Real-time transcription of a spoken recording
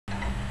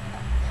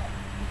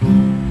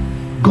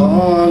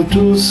Gone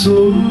too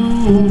soon,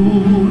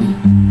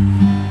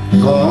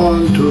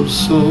 gone too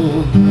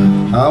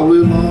soon. I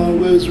will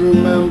always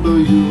remember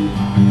you,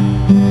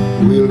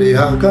 Willie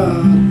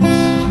Haggart.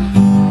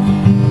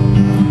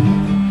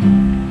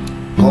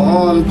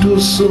 Gone too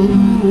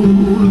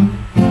soon,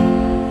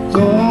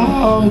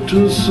 gone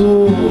too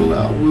soon.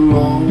 I will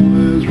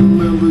always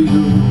remember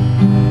you,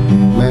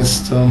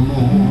 Mr.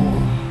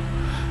 Moore.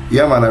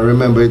 Yeah, man, I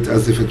remember it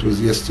as if it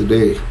was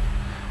yesterday.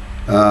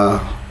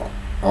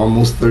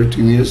 Almost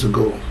 13 years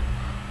ago,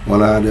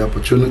 when I had the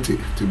opportunity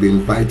to be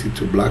invited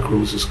to Black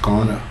Rose's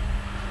Corner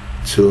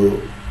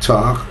to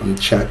talk and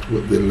chat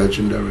with the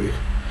legendary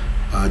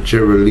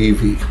Jerry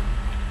Levy,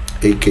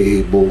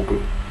 aka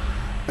Bogle.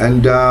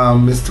 And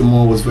Mr.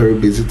 Moore was very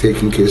busy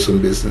taking care of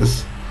some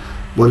business,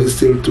 but he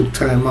still took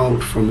time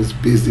out from his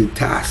busy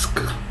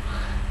task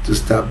to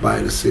stop by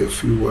to say a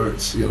few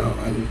words, you know,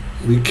 and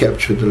we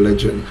captured the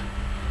legend.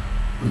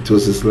 It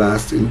was his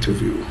last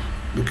interview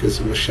because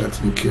he was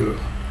shot and killed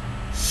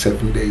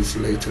 7 days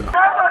later. Welcome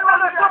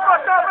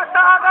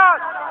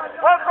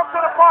to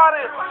the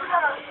party.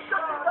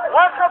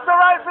 Welcome to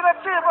Rising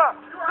Achiever.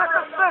 This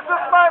is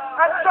businessman,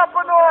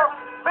 entrepreneur,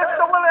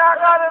 Mr. Willie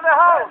Haggart in the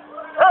house.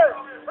 Hey.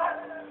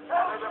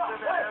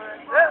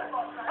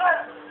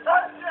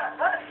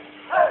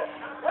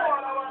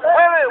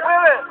 Willie,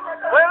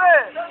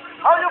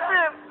 how you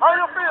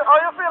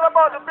feel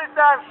about the big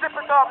dance? Zip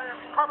it up.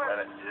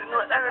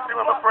 Anything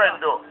with my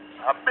friend do,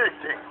 a big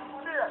thing.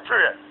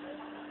 Straight.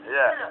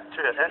 Yeah,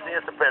 straight. Anything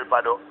is to pay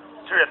for do,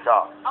 straight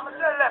talk. I'm gonna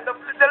tell them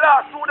the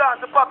last two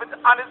dance, the puppet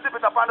and the zip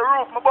it up on the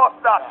roof, my boss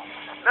that.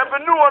 Never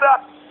knew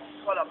that.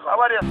 How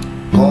about you?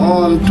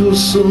 Gone too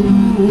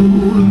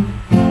soon,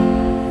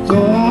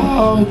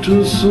 gone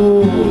too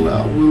soon.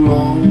 I will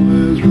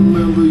always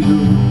remember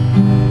you,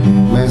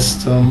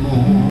 Mr.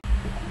 Moore.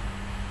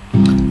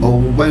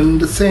 Oh, when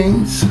the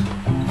saints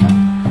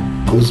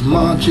goes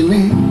marching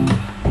in,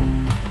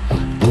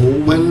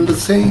 oh, when the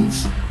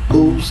saints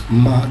goes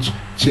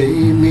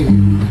marching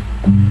in,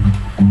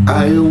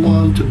 I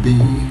want to be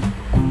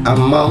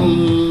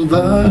among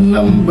the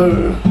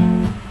number.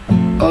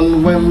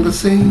 And when the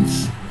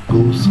saints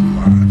goes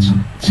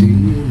marching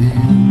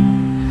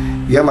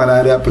in. Yeah, man, I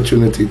had the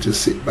opportunity to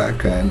sit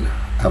back and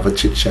have a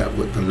chit chat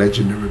with the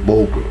legendary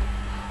Bogle,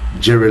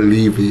 Jerry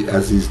Levy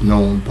as he's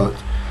known, but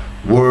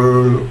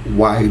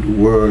worldwide,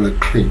 world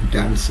acclaimed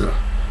dancer,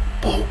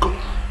 Bogle.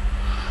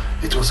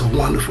 It was a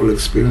wonderful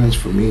experience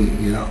for me,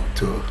 you know,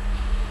 to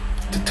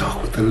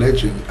talk with a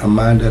legend, a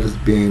man that has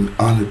been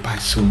honored by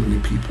so many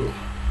people.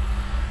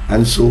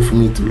 And so for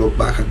me to look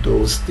back at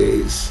those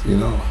days, you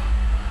know,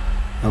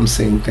 I'm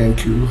saying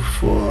thank you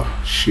for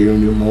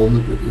sharing your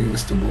moment with me,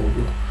 Mr.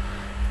 Bogle.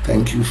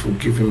 Thank you for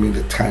giving me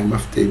the time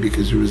of day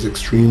because you was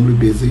extremely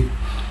busy,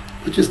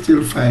 but you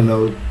still find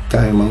out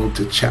time out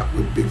to chat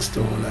with Big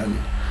Stone and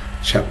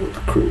chat with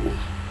the crew.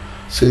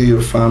 So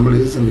your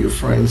families and your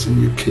friends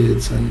and your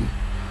kids and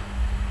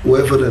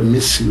whoever that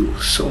miss you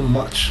so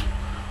much,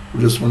 we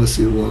just want to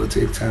say we want to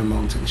take time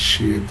out and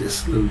share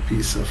this little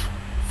piece of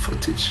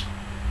footage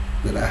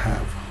that I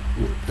have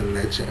with the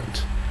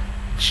legend,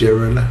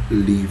 Jerry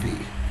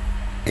Levy,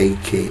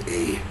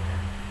 aka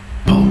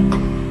Bogle.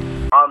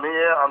 I'm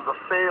here on the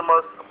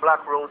famous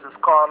Black Rose's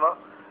Corner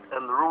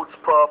in Roots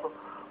Pub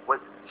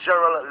with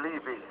Jerry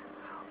Levy,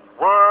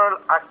 world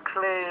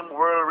acclaimed,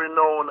 world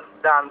renowned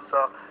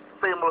dancer,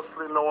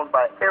 famously known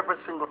by every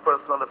single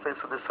person on the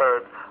face of this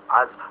earth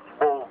as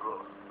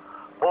Bogle.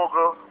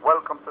 Bogle,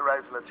 welcome to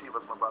Rising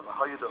Achievers, my brother.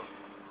 How you doing?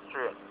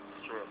 Straight.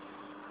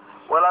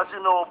 Well, as you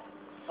know,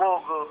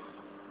 Bogle,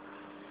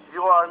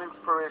 you are an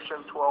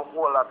inspiration to a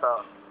whole lot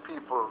of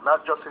people,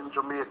 not just in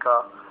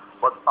Jamaica,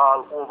 but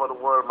all over the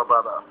world, my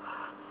brother.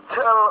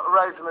 Tell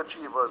Rising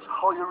Achievers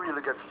how you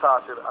really get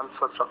started on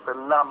such a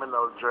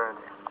phenomenal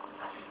journey.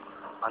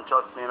 And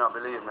trust me, no,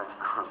 believe me.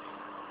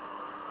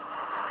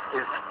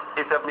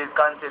 If me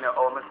continue,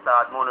 how me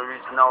start, I'm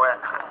reach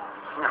nowhere.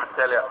 I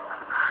tell you.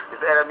 If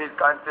either me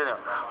continue,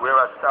 where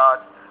I start,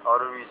 or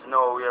to reach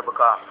nowhere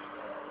because,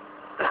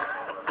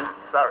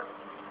 sorry.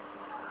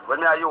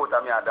 When me a youth,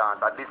 I dance.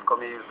 At disco,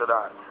 me used to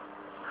dance.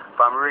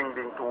 From ring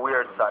ding to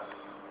weird sat.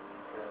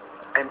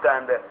 In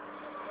time there,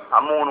 a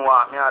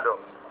moonwalk, me a do.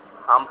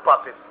 And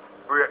pop it,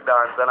 break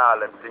dance and all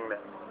them things there.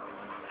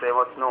 So you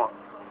must know.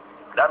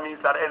 That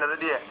means at the end of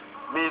the day,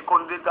 me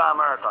couldn't get to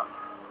America.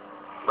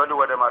 Go do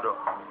what them a do.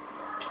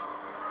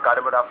 Because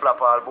them would have flop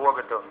all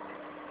Bogle too.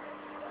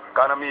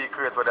 Because me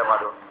create what them a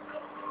do.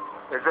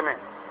 You see me?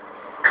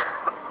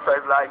 So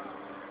it's like,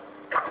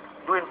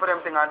 doing for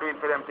them thing and doing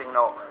for them thing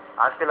now.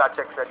 And still I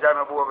check, say,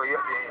 Jeremy Bogle, you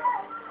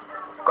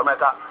come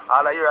at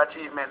all of your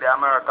achievement in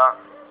America.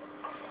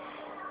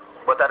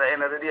 But at the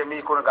end of the day, me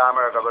couldn't go to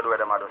America go do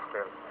what them a do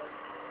still.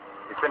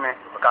 You see me?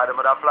 Because them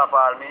would have flop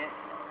all me.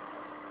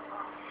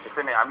 You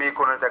see me? And me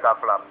couldn't take a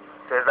flop.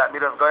 So it's like me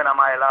just going to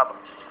my lab.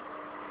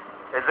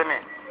 You see me?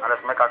 And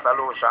just make a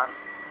solution.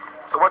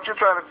 So what you're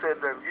trying to say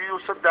then, you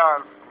used to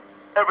dance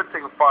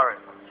everything foreign.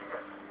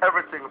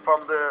 Everything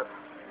from the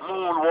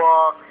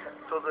moonwalk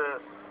to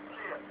the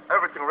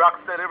everything, rock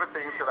set,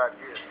 everything into that.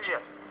 Yeah.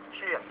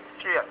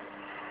 Cheer.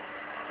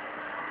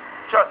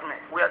 Trust me,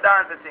 where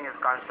dancing thing is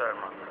concerned,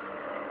 man.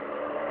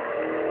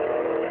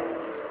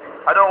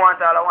 I don't want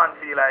all I want to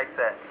feel like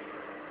that.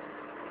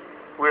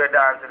 Where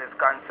dancing is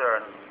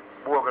concerned,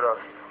 Bogle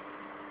does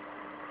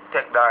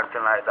take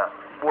dancing like that.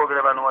 Bogle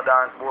never know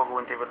dance, Bogle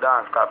won't even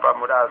dance, because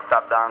probably would have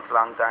stopped dance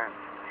long time.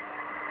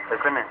 You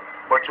see me?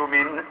 But to me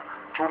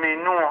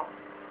know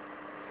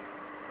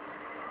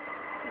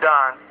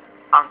dance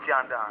and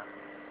can dance.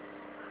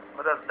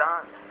 But just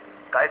dance.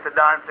 Because it's a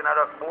dancing at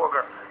us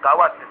Bogle. Because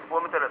watch this,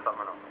 let me tell you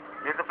something now.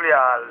 You used to play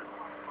all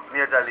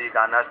Major League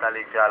and National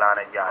League for all on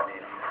a yard,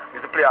 you know.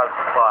 You used to play all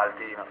football,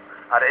 you know.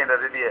 At the end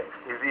of the day,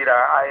 it's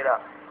either.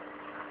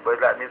 But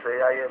it's like me say,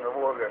 yeah, me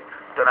Bogle.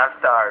 Turn a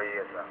star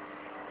here, sir.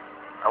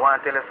 I want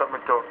to tell you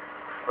something too.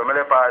 When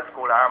I left out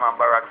school, I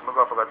remember barracks, I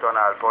go for the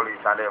tunnel police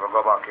and they ever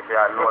go back if you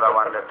had load of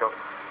one left up.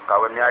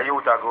 Because when you're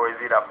youth, I go,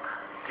 is either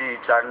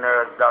teacher,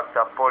 nurse,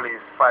 doctor,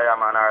 police,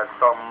 fireman, or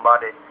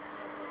somebody.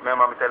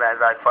 Remember me telling you,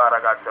 it's like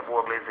Father God said,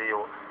 Bogle is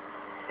you.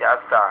 You're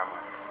a star, man.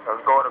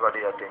 Just go to do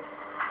your thing.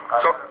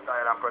 So,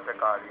 style and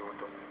protect all you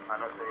too. I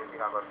know say you think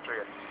I go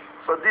straight.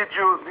 So did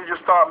you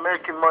start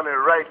making money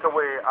right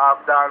away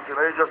after dancing,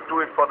 or you just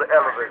do it for the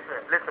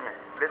elevator? Listen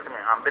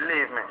me, and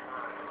believe me.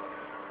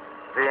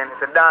 Then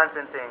it's a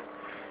dancing thing.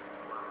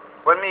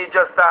 When me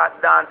just start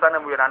dancing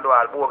them way and do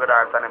all Bogle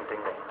dance and them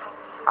thing,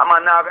 I'm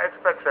not going to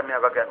expect me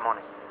to get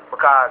money.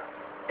 Because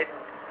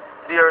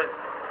there's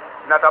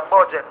not a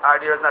budget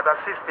or there's not a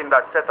system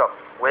that's set up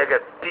where you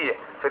get paid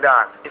for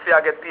dance. If you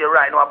get paid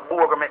right now,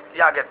 Bogle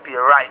you get paid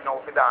right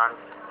now for dance.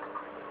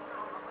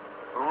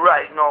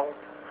 Right now.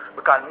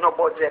 Because no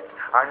budget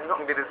and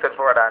nothing did set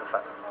for a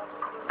dancer.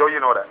 Do you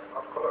know that?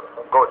 Of course.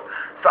 Good.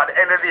 So at the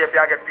end of the day, if you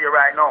get paid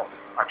right now,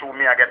 I told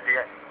me I get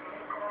paid.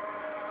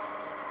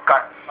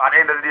 Because at the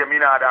end of the day, me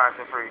not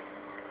dancing free.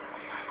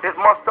 It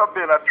must have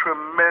been a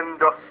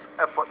tremendous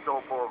effort,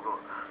 though, Bogle,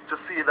 to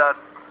see that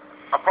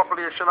a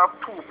population of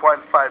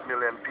 2.5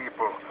 million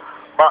people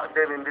back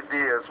then in the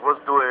days was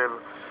doing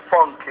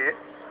funky,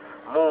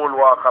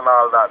 moonwalk and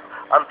all that.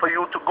 And for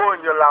you to go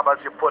in your lab,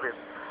 as you put it,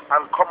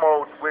 and come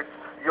out with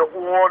your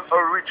own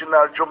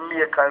original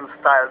Jamaican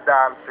style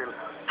dancing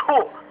to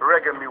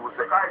reggae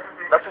music.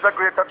 That is a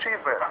great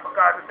achievement.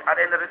 Because at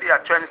the end of the day,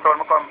 at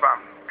Trenchtown I come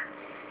from.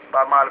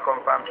 Bob Marley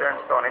come from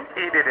Trenchtown. And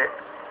he did it.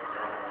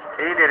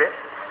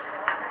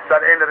 So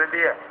at the end of the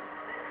day,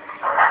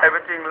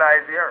 everything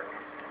lies here.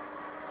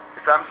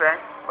 You see what I'm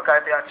saying?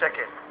 Because if you check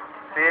it,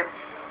 see?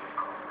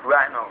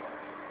 Right now.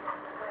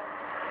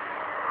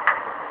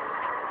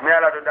 Me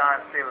allowed to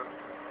dance still.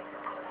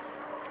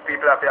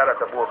 People have to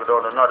allowed to Bogle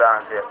don't know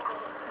dance yet.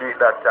 Do it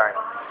that time.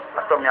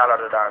 I saw me allowed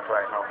to dance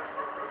right now.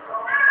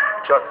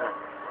 Trust me.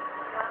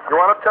 You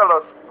want to tell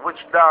us which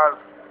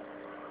dance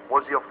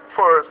was your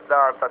first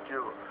dance that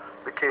you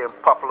became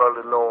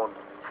popularly known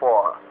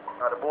for?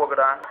 Now the Bogle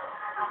dance.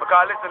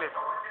 Because listen,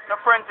 the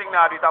friend thing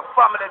now, it's a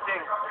family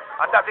thing.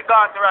 And that's it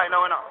gone to right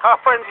now, you know. Our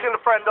friend kill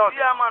a friend, don't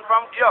Yeah, man,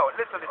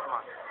 listen this,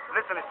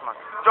 man.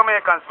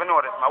 Jamaicans, we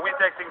know this, man. We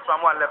take things from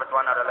one level to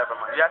another level,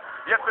 man. Yeah?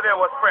 Yesterday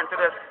was friend to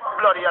this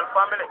bloody hell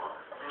family.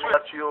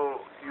 that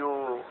you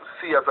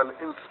see as an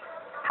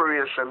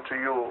inspiration to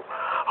you?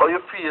 How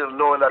you feel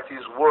knowing that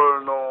he's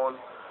well known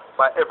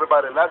by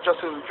everybody, not just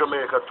in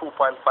Jamaica,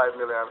 2.5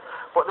 million,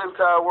 but the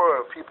entire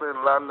world, people in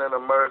London,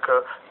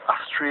 America,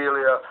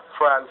 Australia,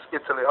 France,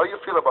 Italy. How you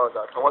feel about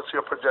that? And what's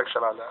your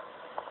projection on that?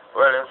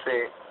 Well, you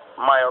see,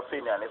 my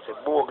opinion, it's a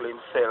Bogle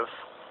himself,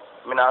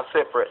 in a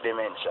separate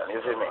dimension,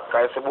 you see me?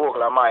 Because it's a Bogle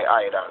my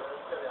idol.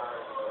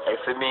 You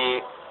see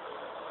me,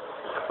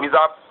 he's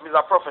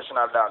a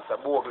professional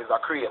dancer, Bogle is a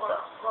creator.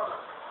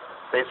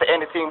 So you see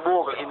anything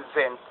Bogle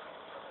invent,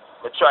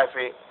 we try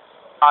to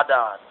add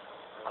on,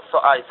 so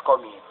ice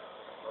come in.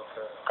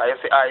 Because you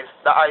see ice,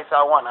 the ice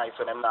are one ice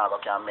when them now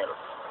can melt.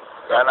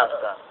 You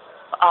understand?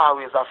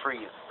 Always a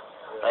freeze.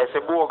 I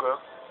say Bogle,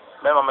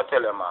 remember me tell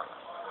you, man,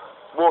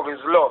 Bogle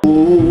is love.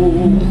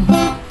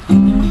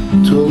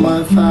 To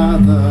my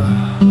father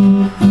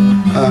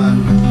and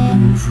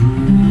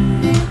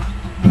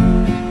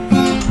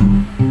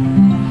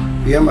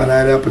yeah, man, I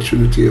had the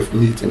opportunity of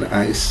meeting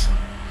Ice,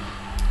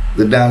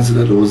 the dancer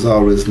that was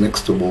always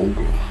next to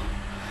Bogle.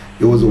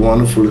 It was a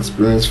wonderful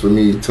experience for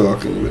me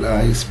talking with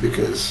Ice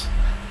because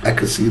I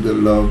could see the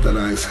love that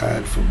Ice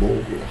had for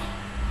Bogle.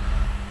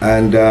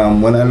 And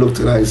when I looked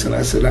at Ice and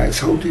I said, Ice,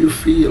 how do you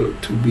feel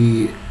to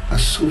be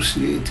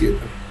associated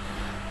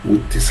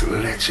with this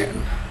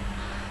legend?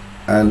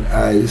 And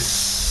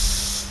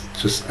Ice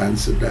just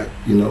answered that,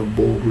 you know,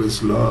 Bogle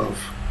is love.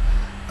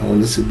 And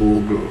when they say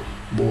Bogle,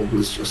 Bogle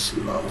is just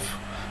love.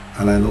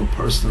 And I know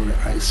personally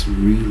Ice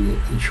really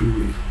and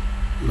truly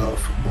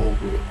love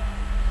Bogle.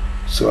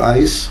 So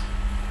Ice,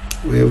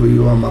 wherever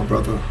you are, my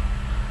brother,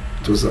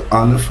 it was an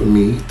honor for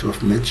me to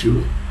have met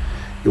you.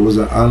 It was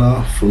an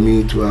honor for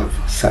me to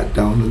have sat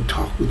down and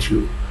talked with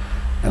you.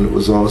 And it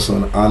was also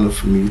an honor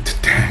for me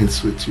to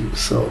dance with you.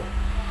 So,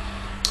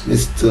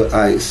 Mr.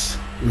 Ice,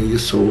 may your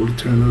soul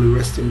eternally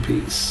rest in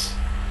peace.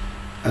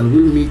 And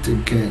we'll meet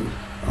again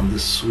on the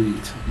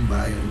sweet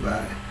by and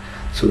by.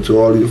 So to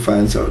all you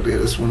fans out there,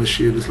 I just want to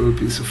share this little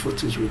piece of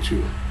footage with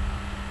you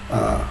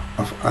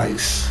of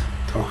Ice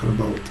talking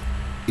about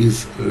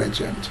his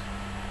legend,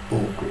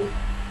 Bogle.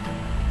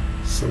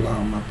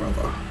 Salam, my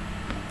brother.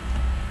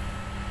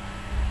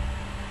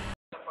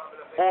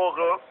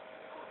 Bogle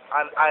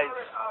and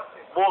Ice.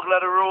 Bogle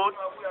at the root,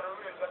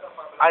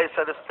 Ice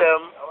at the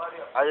stem,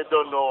 and you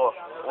don't know,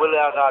 Willie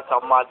Haggart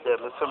and mad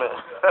them, you see me?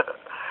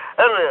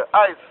 Anyway,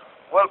 Ice,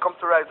 welcome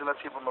to Rising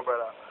Achievement, my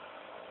brother.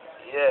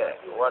 Yeah,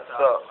 what's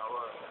up?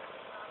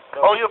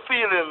 How you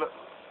feeling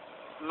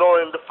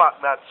knowing the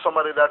fact that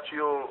somebody that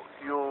you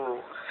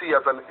see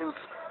as an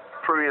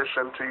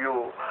inspiration to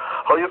you,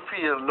 how you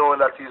feel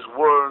knowing that he's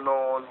world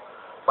known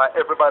by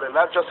everybody,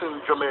 not just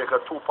in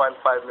Jamaica, 2.5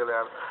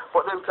 million,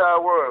 but the entire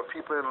world,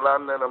 people in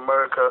London,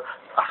 America,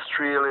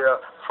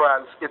 Australia,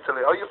 France,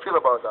 Italy. How you feel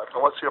about that,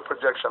 and what's your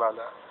projection on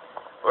that?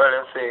 Well,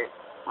 you see,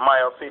 my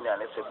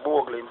opinion, it's a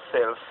Bogle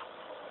himself,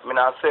 in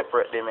a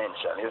separate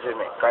dimension, you see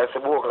me? Because it's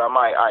a Bogle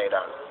my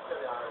idol.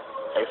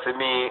 You see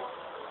me,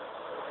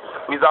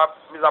 he's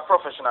a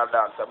professional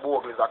dancer,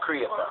 Bogle is a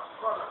creator.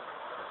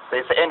 So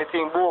you say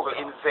anything Bogle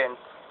invent,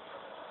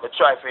 we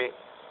try to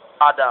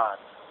add on,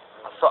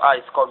 so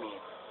Ice come in.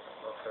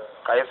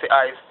 Because you see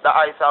ice, the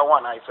ice are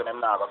one ice when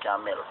them now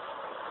can melt.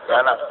 You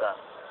understand?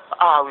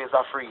 Always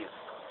a freeze.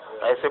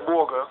 I say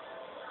Bogle,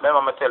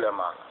 remember me tell you,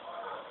 man,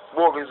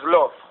 Bogle is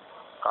love.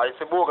 Because you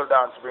see Bogle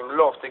dance bring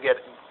love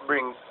together,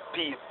 bring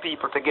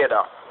people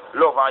together,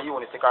 love and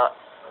unity. Because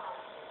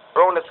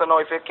around the sun now,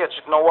 if you catch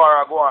it, no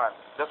war go on,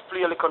 just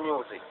play a little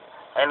music.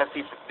 And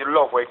you see the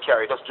love where it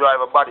carry, just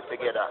drive a body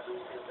together.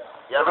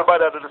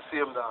 Everybody do the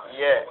same dance.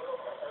 Yeah.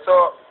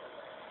 So,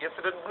 you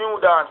see the new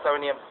dancer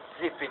when you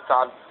zip it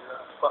and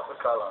Pop the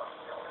collar.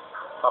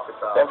 Pop it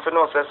out. then for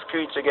no say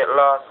screech you get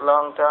lost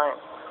long time.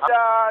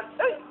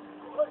 Hey!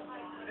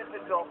 Zip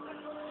it up.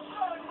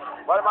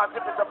 What am I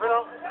zip it up, you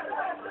know?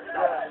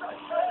 Yeah.